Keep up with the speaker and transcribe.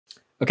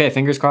Okay,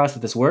 fingers crossed that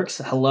this works.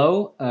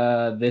 Hello,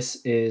 this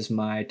is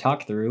my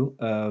talk through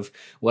of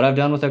what I've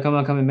done with Come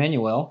O Come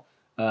Emmanuel.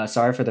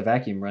 Sorry for the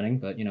vacuum running,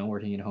 but you know,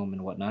 working at home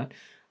and whatnot.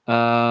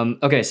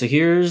 Okay, so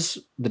here's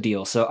the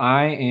deal. So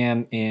I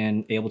am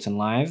in Ableton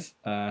Live.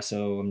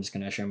 So I'm just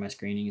gonna share my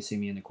screen. You can see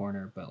me in the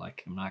corner, but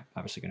like I'm not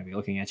obviously gonna be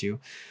looking at you.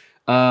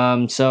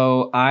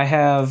 So I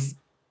have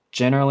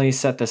generally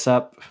set this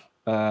up,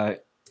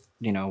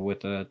 you know, with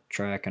the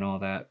track and all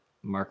that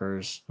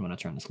markers. I'm gonna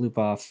turn this loop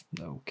off.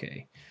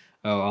 Okay.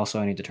 Oh, also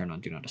I need to turn on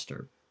Do Not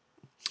Disturb.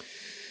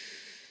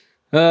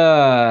 Could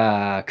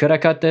I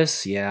cut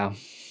this? Yeah.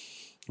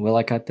 Will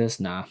I cut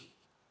this? Nah.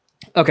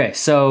 Okay,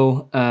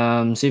 so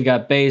so you've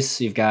got bass,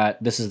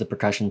 this is the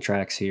percussion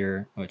tracks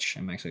here, which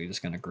I'm actually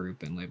just gonna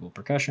group and label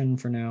percussion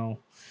for now.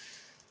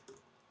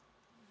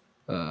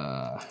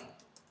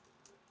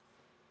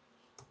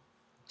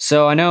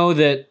 So I know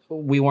that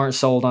we weren't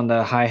sold on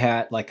the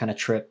hi-hat, like kind of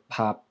trip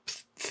hop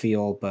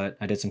feel, but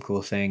I did some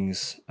cool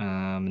things.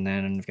 And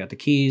then we've got the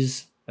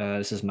keys.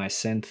 This is my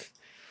synth,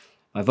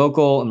 my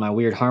vocal, and my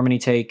weird harmony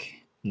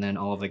take. And then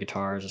all of the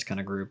guitars is kind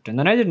of grouped. And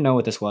then I didn't know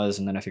what this was,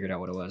 and then I figured out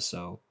what it was.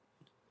 So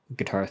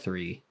guitar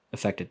 3,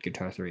 affected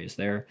guitar 3 is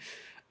there.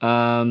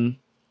 So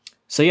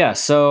yeah,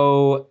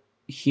 so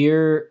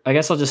here, I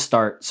guess I'll just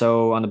start.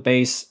 So on the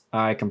bass,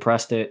 I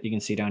compressed it. You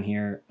can see down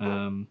here,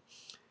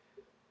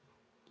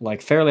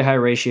 like fairly high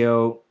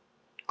ratio,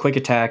 quick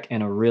attack,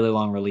 and a really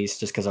long release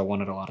just because I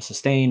wanted a lot of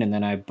sustain. And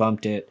then I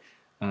bumped it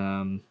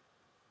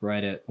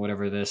right at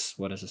whatever this,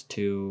 what is this,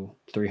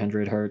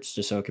 300 hertz,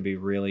 just so it could be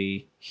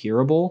really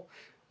hearable.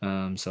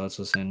 So let's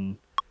listen.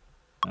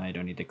 I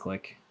don't need to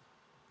click.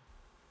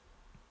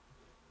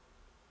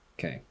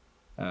 Okay,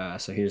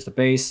 so here's the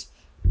bass.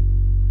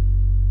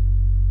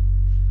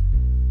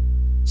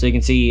 So you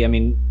can see, I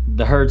mean,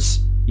 the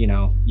hertz, you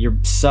know, you're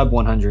sub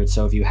 100.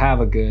 So if you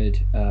have a good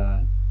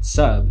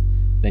sub,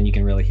 then you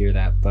can really hear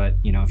that. But,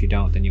 you know, if you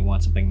don't, then you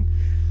want something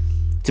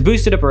to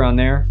boost it up around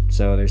there.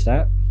 So there's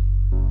that.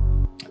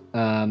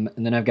 And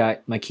then I've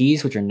got my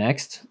keys, which are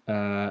next.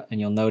 And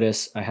you'll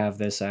notice I have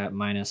this at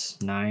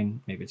 -9.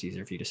 Maybe it's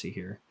easier for you to see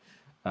here.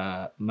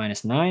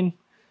 -9.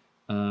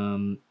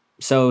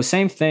 So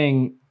same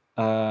thing.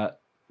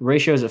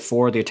 Ratio is at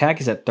 4. The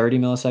attack is at 30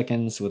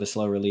 milliseconds with a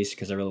slow release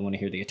because I really want to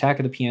hear the attack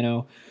of the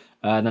piano.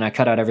 Then I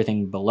cut out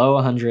everything below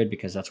 100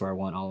 because that's where I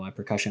want all of my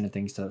percussion and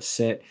things to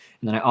sit.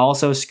 And then I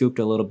also scooped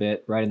a little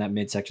bit right in that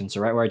midsection.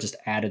 So right where I just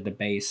added the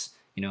bass,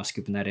 you know,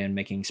 scooping that in,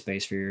 making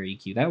space for your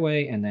EQ that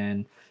way. And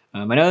then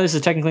I know this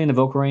is technically in the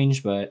vocal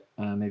range, but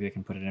maybe I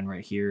can put it in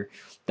right here.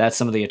 That's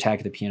some of the attack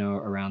of the piano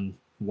around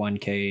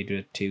 1K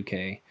to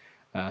 2K.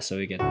 So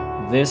we get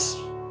this.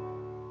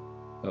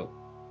 Oh.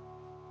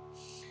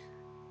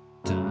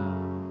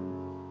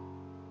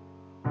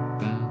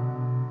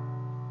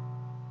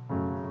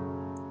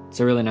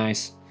 So really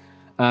nice.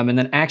 And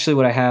then actually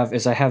what I have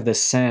is I have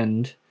this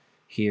send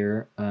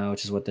here,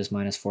 which is what this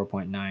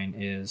 -4.9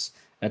 is.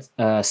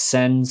 That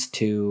sends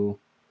to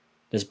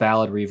this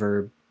ballad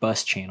reverb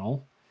bus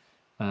channel.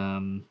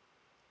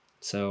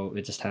 So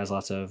it just has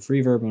lots of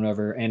reverb and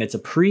whatever, and it's a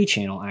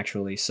pre-channel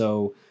actually.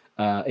 So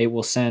it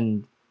will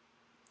send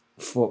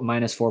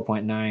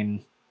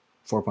 -4.9,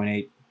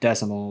 4.8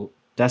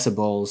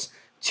 decibels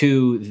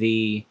to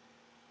the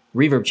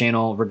reverb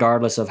channel,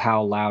 regardless of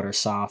how loud or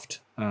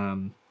soft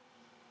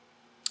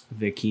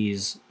the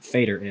keys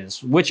fader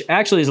is, which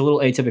actually is a little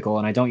atypical,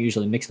 and I don't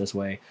usually mix this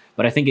way,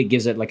 but I think it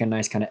gives it like a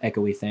nice kind of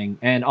echoey thing.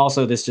 And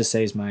also this just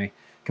saves my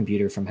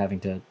computer from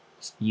having to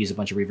use a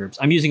bunch of reverbs.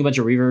 I'm using a bunch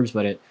of reverbs,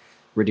 but it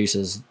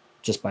reduces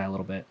just by a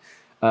little bit.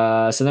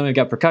 So then we've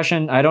got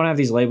percussion. I don't have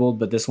these labeled,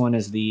 but this one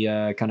is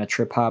the kind of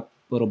trip hop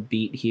little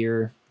beat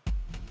here.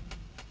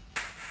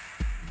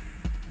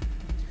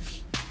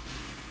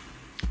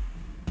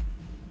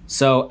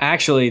 So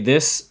actually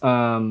this,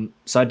 so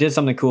I did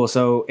something cool.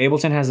 So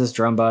Ableton has this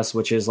drum bus,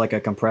 which is like a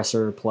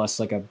compressor plus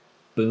like a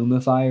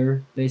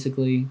boomifier,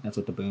 basically. That's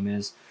what the boom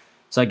is.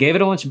 So I gave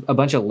it a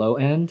bunch of low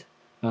end.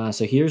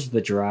 So here's the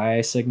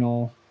dry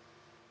signal.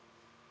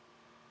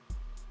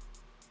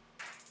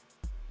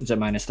 It's at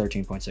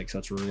 -13.6, so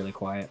it's really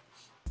quiet.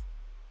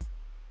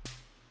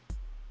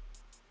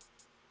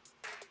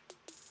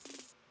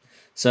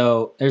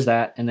 So there's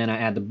that, and then I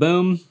add the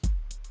boom.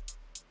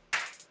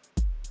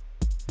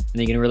 And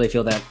you can really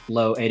feel that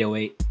low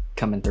 808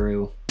 coming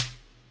through.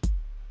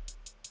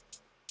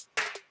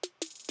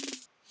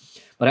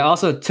 But I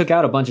also took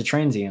out a bunch of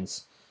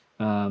transients.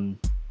 So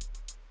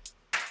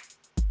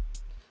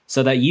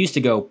that used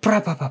to go,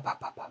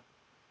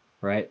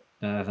 right?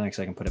 Thanks,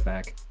 I can put it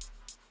back.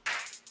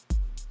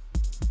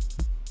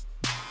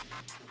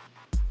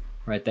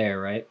 Right there,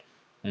 right?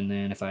 And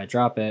then if I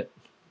drop it,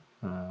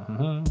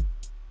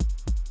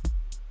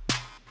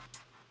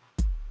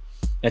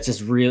 that's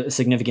just real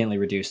significantly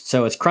reduced.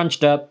 So it's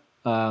crunched up,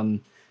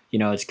 you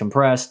know, it's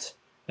compressed,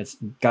 it's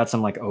got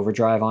some like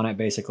overdrive on it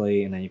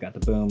basically, and then you got the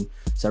boom.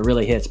 So it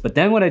really hits. But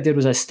then what I did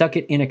was I stuck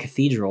it in a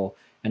cathedral,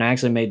 and I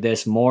actually made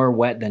this more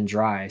wet than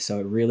dry. So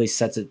it really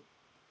sets it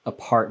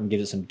apart and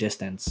gives it some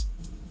distance.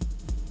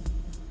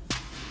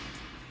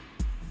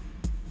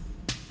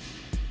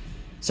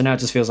 So now it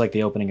just feels like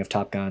the opening of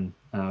Top Gun,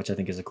 which I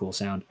think is a cool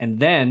sound. And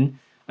then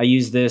I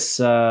use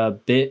this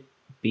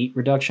beat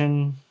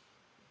reduction,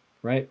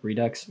 right?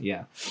 Redux,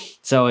 yeah.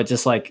 So it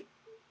just like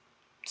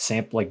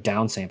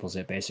down samples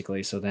it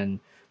basically. So then,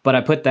 but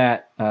I put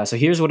that. So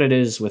here's what it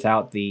is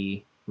without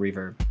the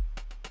reverb.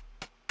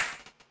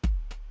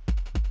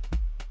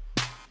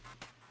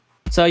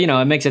 So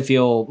it makes it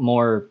feel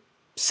more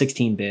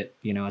 16-bit,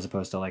 as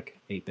opposed to like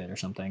 8-bit or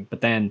something.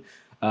 But then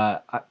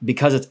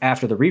because it's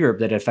after the reverb,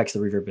 that affects the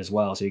reverb as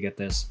well. So you get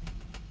this.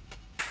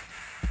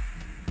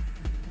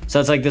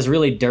 So it's like this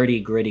really dirty,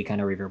 gritty kind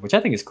of reverb, which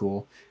I think is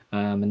cool.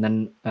 And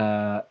then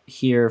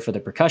here for the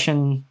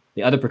percussion,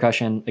 the other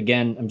percussion,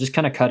 again, I'm just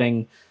kind of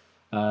cutting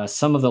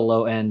some of the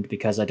low end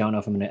because I don't know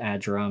if I'm going to add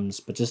drums,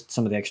 but just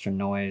some of the extra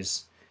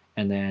noise,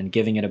 and then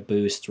giving it a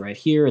boost right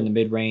here in the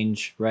mid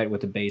range, right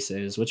with the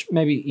basses, which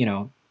maybe,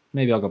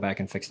 maybe I'll go back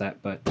and fix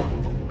that, but.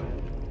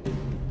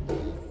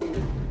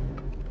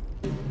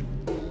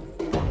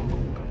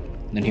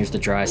 And then here's the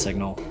dry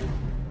signal.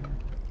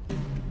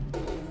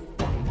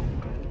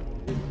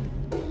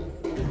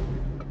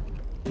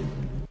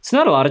 It's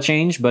not a lot of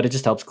change, but it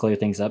just helps clear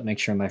things up, make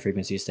sure my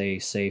frequencies stay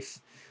safe.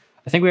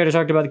 I think we already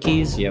talked about the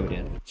keys. Yeah, we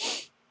did.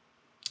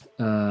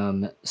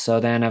 So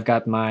then I've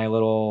got my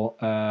little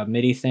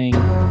MIDI thing,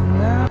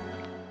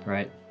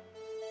 right?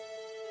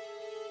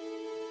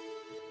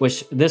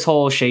 Which this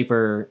whole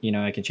shaper,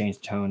 I can change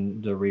the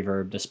tone, the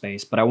reverb, the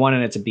space, but I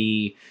wanted it to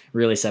be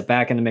really set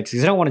back in the mix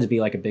because I don't want it to be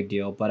like a big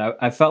deal. But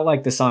I felt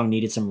like the song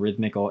needed some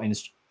rhythmical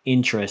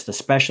interest,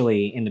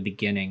 especially in the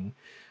beginning,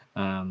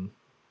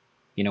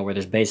 where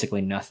there's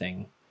basically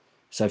nothing.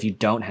 So if you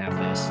don't have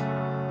this,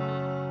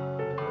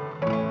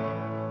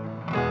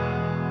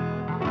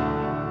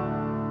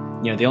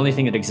 the only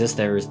thing that exists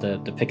there is the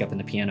pickup and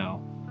the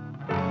piano.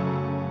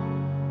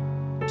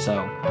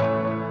 So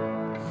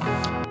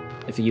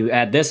if you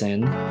add this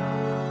in,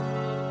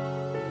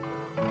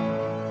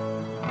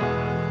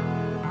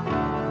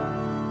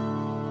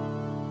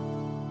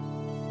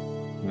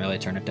 really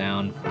turn it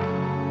down,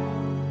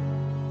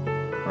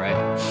 right?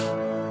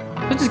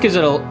 It just gives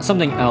it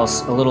something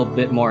else, a little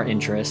bit more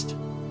interest.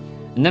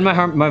 And then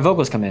my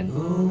vocals come in.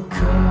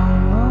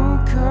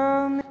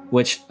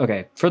 Which,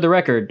 okay, for the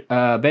record,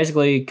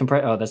 basically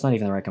that's not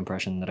even the right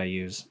compression that I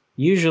use.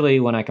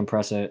 Usually when I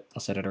compress it,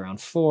 I'll set it around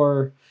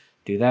 4,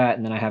 do that,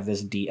 and then I have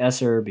this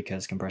de-esser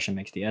because compression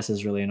makes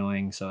de-esses really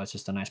annoying, so it's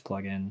just a nice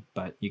plugin,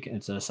 but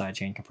it's a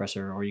sidechain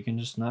compressor, or you can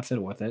just not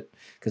fiddle with it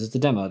because it's a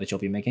demo that you'll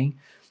be making.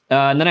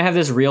 And then I have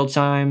this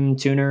real-time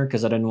tuner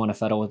because I didn't want to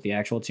fiddle with the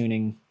actual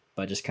tuning,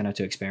 but just kind of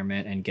to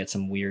experiment and get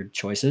some weird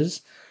choices.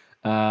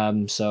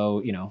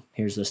 So,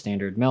 here's the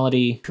standard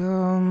melody.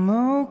 Come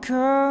O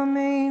Come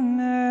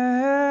Emmanuel.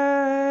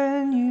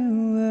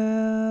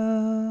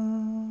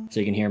 So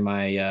you can hear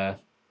my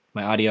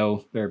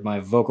audio, or my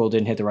vocal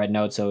didn't hit the right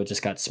note, so it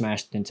just got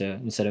smashed into,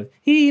 instead of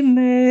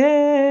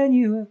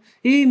Emmanuel,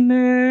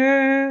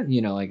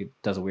 like it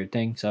does a weird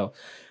thing. So,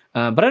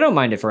 but I don't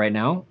mind it for right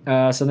now.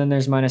 So then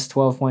there's minus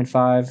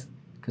 12.5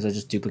 because I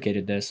just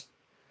duplicated this.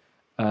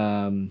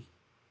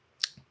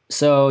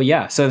 So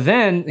yeah, so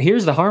then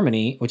here's the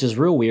harmony, which is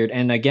real weird.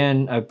 And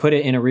again, I put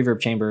it in a reverb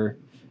chamber,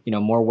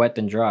 more wet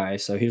than dry.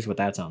 So here's what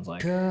that sounds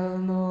like.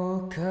 Come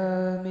O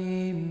Come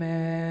Emmanuel.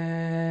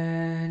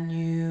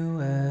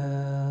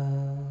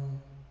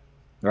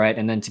 Right,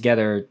 and then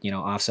together,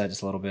 offset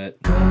just a little bit.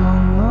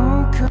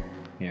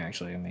 Here,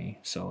 actually, let me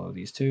solo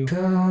these two.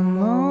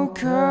 Come O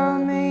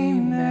Come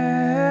Emmanuel.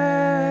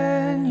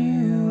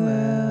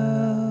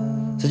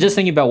 So just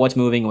thinking about what's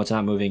moving and what's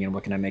not moving and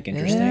what can I make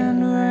interesting.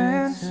 And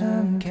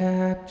ransom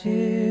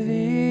captive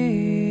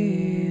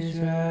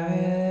Israel.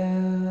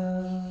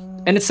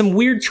 And it's some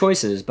weird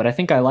choices, but I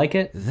think I like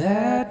it.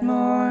 That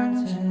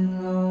mourns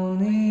in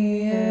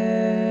lonely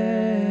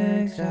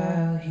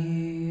exile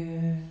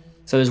here.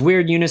 So there's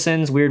weird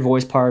unisons, weird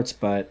voice parts,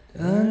 but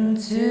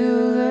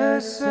until the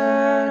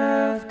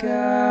Son of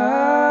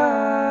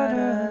God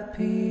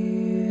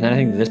appears. And I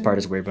think this part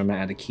is weird, but I'm gonna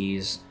add the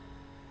keys.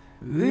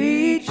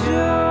 Rejoice,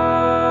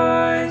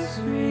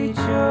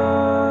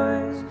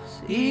 rejoice,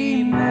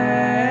 Emmanuel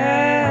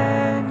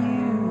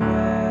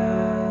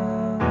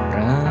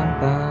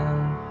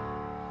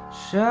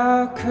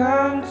shall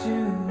come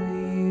to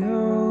thee,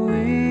 O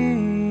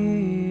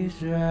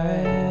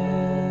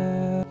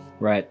Israel.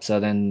 Right, so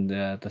then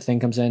the thing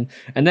comes in.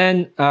 And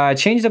then I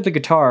changed up the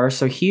guitar.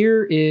 So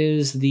here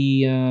is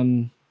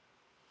the,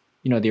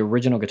 the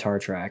original guitar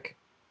track.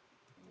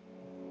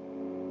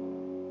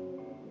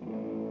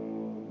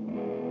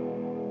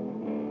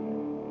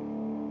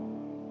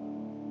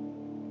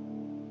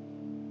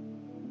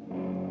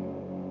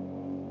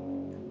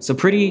 So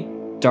pretty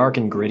dark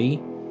and gritty,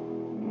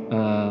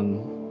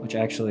 which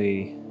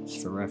actually,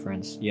 just for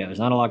reference, yeah, there's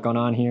not a lot going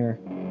on here.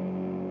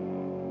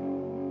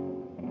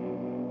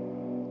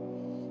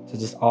 So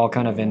just all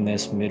kind of in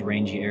this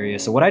mid-rangey area.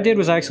 So what I did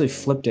was I actually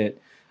flipped it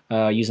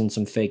using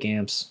some fake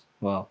amps,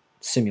 well,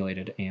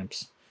 simulated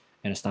amps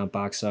in a stomp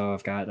box. So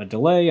I've got a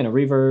delay and a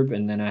reverb,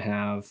 and then I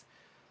have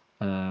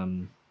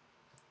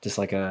just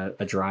like a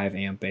drive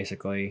amp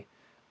basically.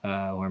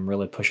 where I'm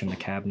really pushing the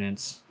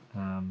cabinets.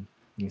 You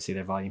can see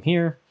their volume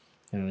here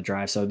and the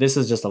drive. So this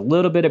is just a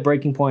little bit of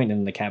breaking point,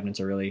 and the cabinets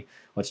are really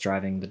what's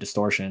driving the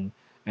distortion.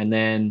 And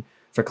then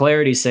for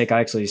clarity's sake, I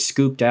actually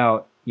scooped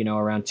out, you know,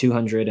 around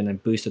 200 and then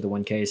boosted the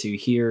 1K, so you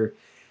hear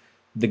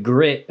the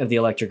grit of the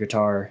electric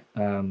guitar,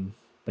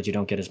 but you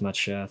don't get as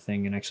much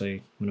thing. And actually,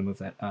 I'm going to move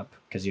that up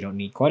because you don't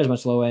need quite as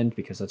much low end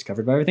because that's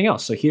covered by everything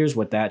else. So here's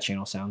what that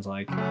channel sounds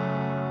like.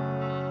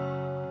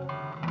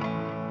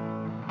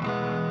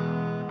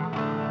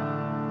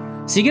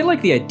 So you get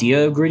like the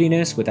idea of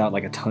grittiness without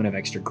like a ton of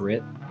extra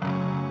grit.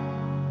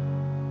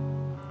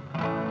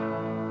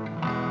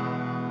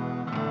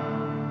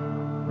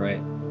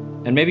 Right.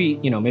 And maybe,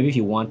 you know, maybe if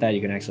you want that,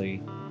 you can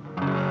actually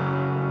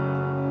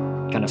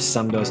kind of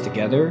sum those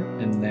together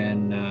and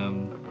then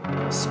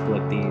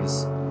split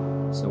these.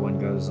 So one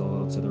goes a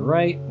little to the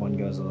right, one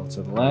goes a little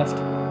to the left.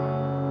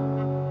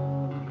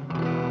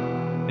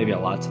 Maybe a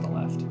lot to the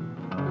left.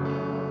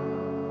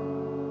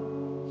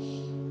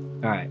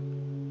 All right.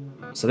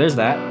 So there's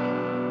that.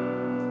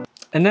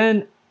 And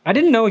then I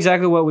didn't know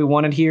exactly what we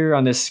wanted here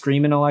on this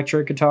screaming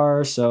electric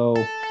guitar, so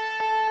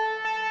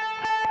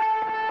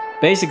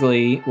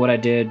basically what I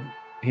did,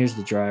 here's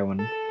the dry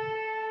one.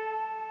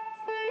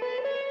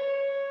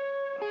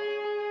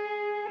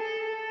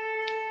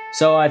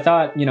 So I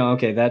thought, you know,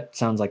 okay, that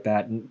sounds like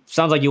that.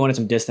 Sounds like you wanted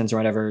some distance or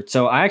whatever.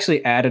 So I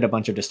actually added a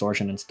bunch of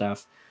distortion and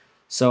stuff.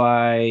 So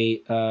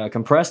I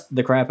compressed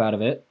the crap out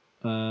of it.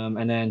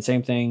 And then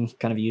same thing,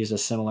 kind of used a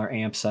similar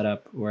amp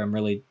setup where I'm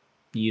really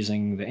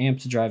using the amp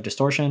to drive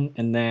distortion.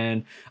 And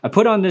then I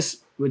put on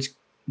this, which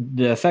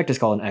the effect is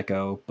called an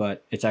echo,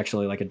 but it's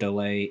actually like a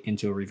delay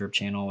into a reverb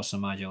channel with some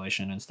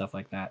modulation and stuff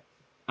like that.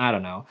 I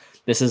don't know.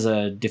 This is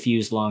a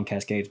diffused long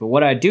cascades. But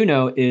what I do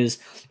know is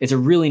it's a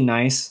really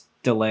nice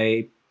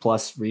delay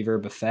plus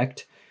reverb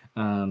effect.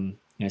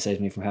 It saves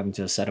me from having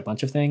to set a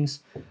bunch of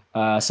things.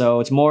 So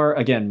it's more,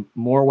 again,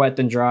 more wet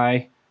than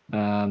dry.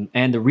 And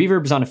the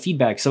reverb is on a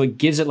feedback, so it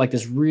gives it like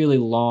this really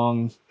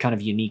long, kind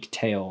of unique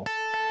tail.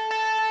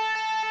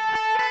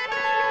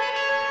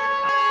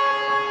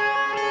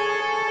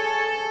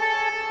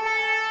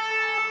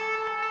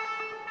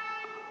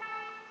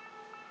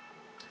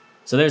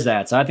 So there's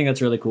that. So I think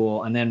that's really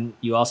cool. And then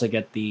you also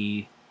get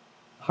the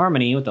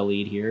harmony with the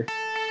lead here.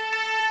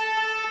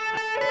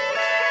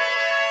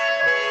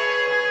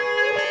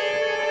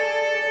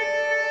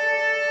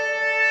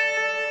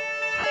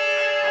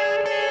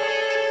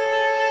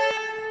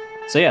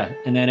 So yeah,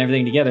 and then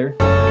everything together.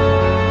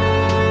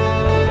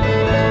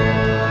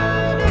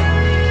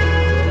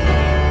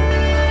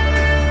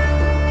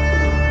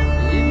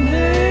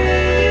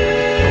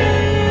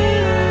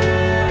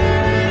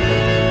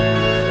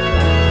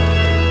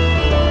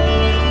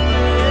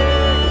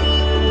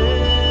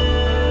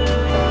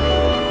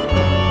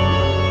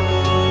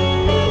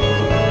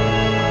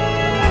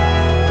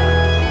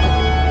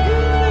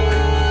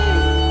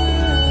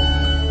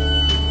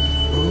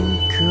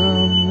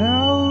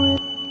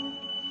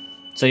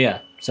 So yeah,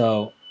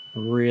 so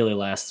really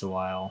lasts a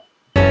while.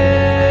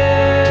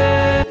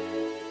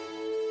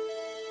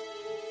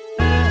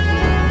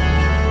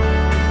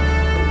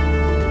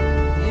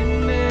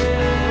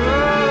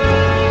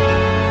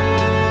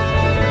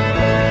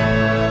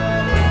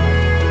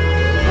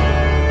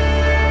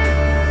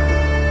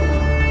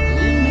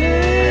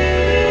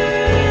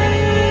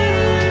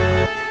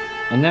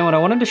 And then what I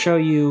wanted to show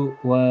you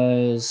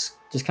was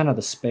just kind of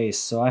the space.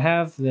 So I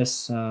have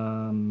this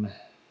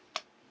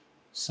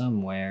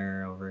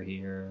somewhere over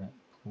here,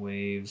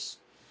 waves.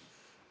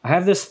 I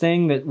have this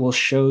thing that will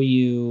show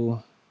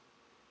you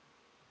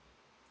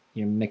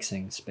your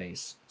mixing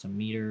space. It's a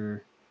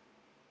meter.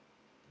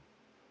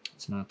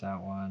 It's not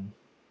that one.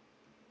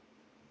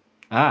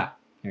 Ah,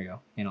 here you go,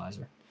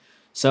 analyzer.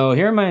 So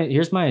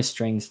here's my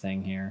strings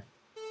thing here.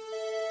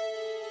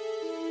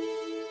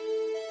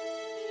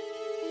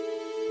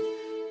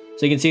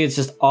 So you can see it's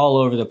just all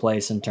over the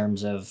place in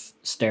terms of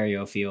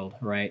stereo field,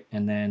 right?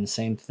 And then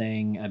same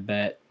thing, I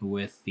bet,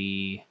 with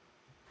the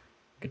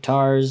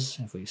guitars.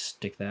 If we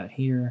stick that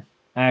here.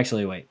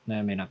 Actually, wait,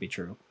 that may not be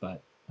true,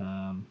 but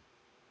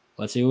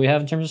let's see what we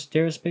have in terms of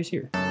stereo space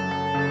here.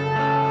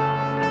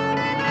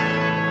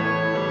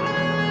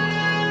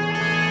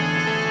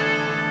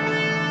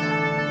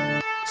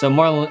 So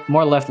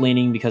more left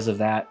leaning because of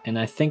that. And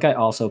I think I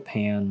also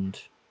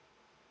panned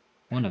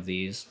one of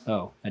these.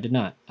 Oh, I did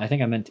not. I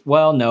think I meant,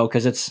 well, no,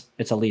 because it's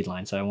a lead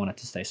line, so I want it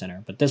to stay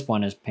center. But this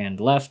one is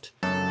panned left.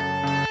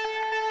 So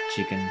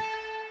you can,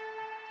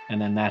 and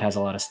then that has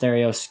a lot of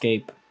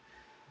stereoscape.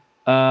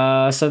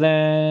 So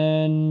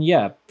then,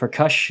 yeah,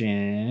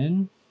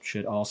 percussion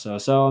should also.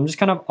 So I'm just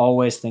kind of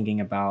always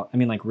thinking about, I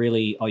mean, like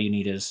really all you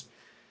need is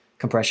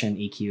compression,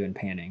 EQ, and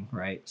panning,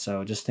 right?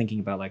 So just thinking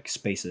about like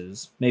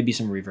spaces, maybe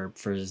some reverb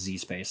for Z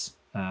space.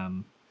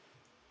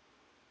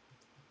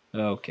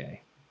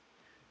 Okay.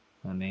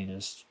 Let me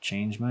just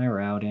change my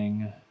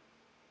routing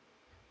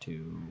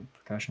to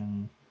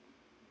percussion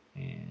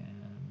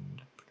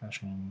and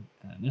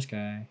this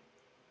guy.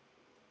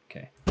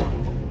 Okay.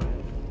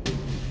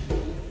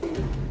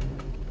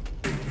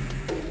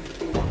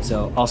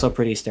 So also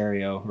pretty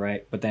stereo,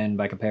 right? But then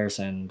by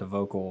comparison, the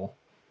vocal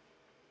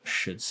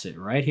should sit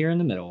right here in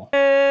the middle.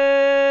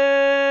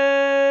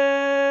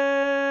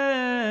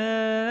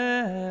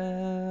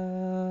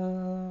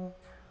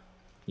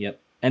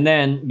 Yep. And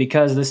then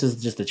because this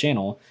is just the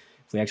channel,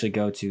 if we actually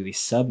go to the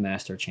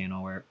submaster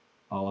channel where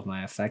all of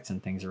my effects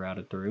and things are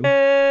routed through.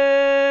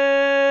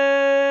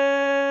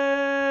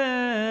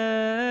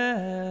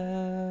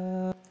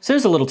 So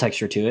there's a little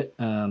texture to it.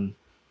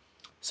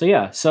 So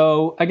yeah,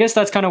 so I guess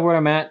that's kind of where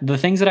I'm at. The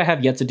things that I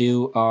have yet to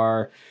do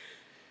are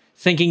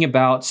thinking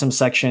about some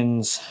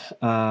sections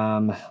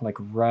like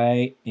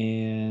right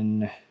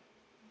in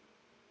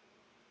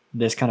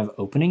this kind of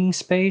opening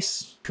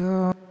space.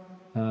 Come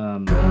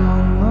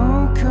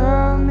O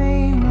Come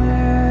Emmanuel.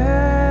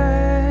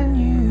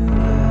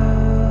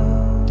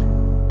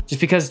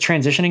 Just because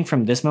transitioning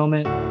from this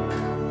moment.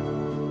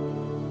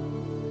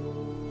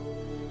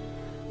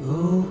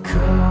 Oh,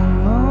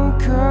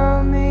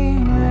 come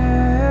Emmanuel.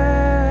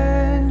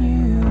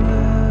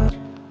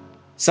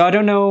 So I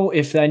don't know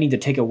if I need to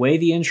take away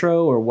the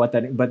intro or what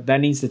that, but that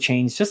needs to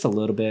change just a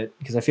little bit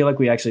because I feel like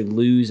we actually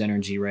lose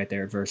energy right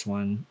there at verse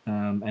 1,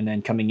 and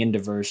then coming into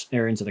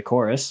into the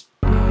chorus.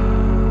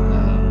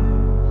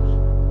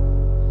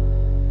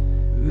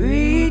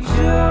 Rejoice,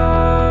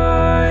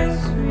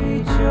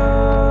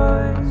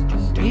 rejoice,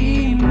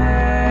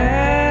 Emmanuel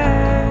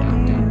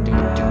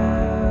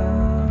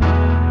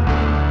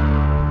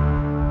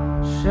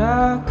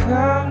shall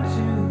come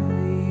to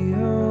thee,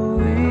 O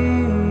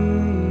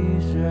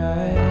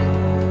Israel.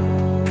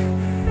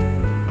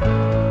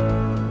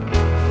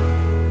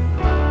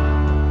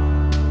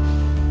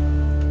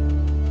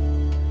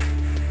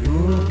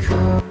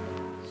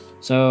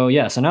 So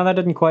yeah, so now that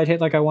didn't quite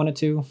hit like I wanted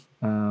to.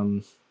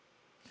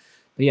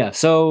 But yeah,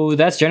 so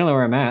that's generally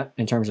where I'm at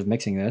in terms of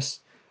mixing this.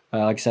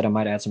 Like I said, I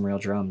might add some real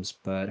drums,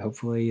 but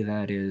hopefully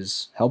that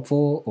is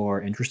helpful or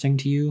interesting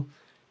to you.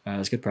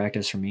 It's good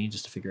practice for me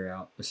just to figure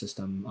out the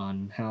system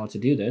on how to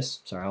do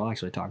this. Sorry, I'm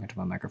actually talking to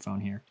my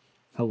microphone here.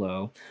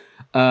 Hello.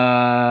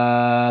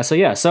 So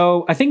yeah,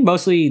 so I think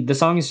mostly the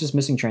song is just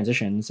missing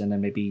transitions and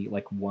then maybe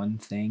like one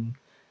thing.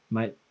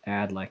 Might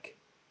add like,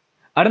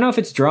 I don't know if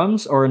it's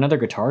drums or another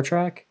guitar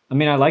track. I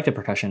mean, I like the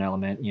percussion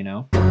element, you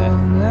know.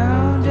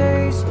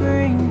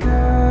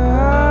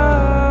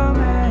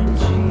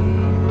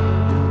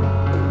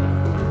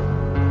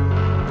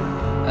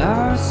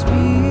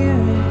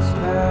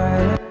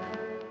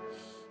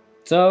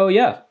 So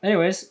yeah,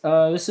 anyways,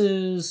 this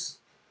is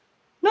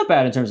not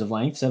bad in terms of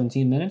length,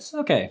 17 minutes.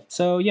 Okay,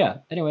 so yeah,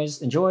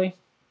 anyways, enjoy.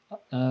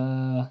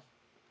 Let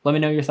me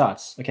know your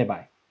thoughts. Okay,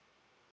 bye.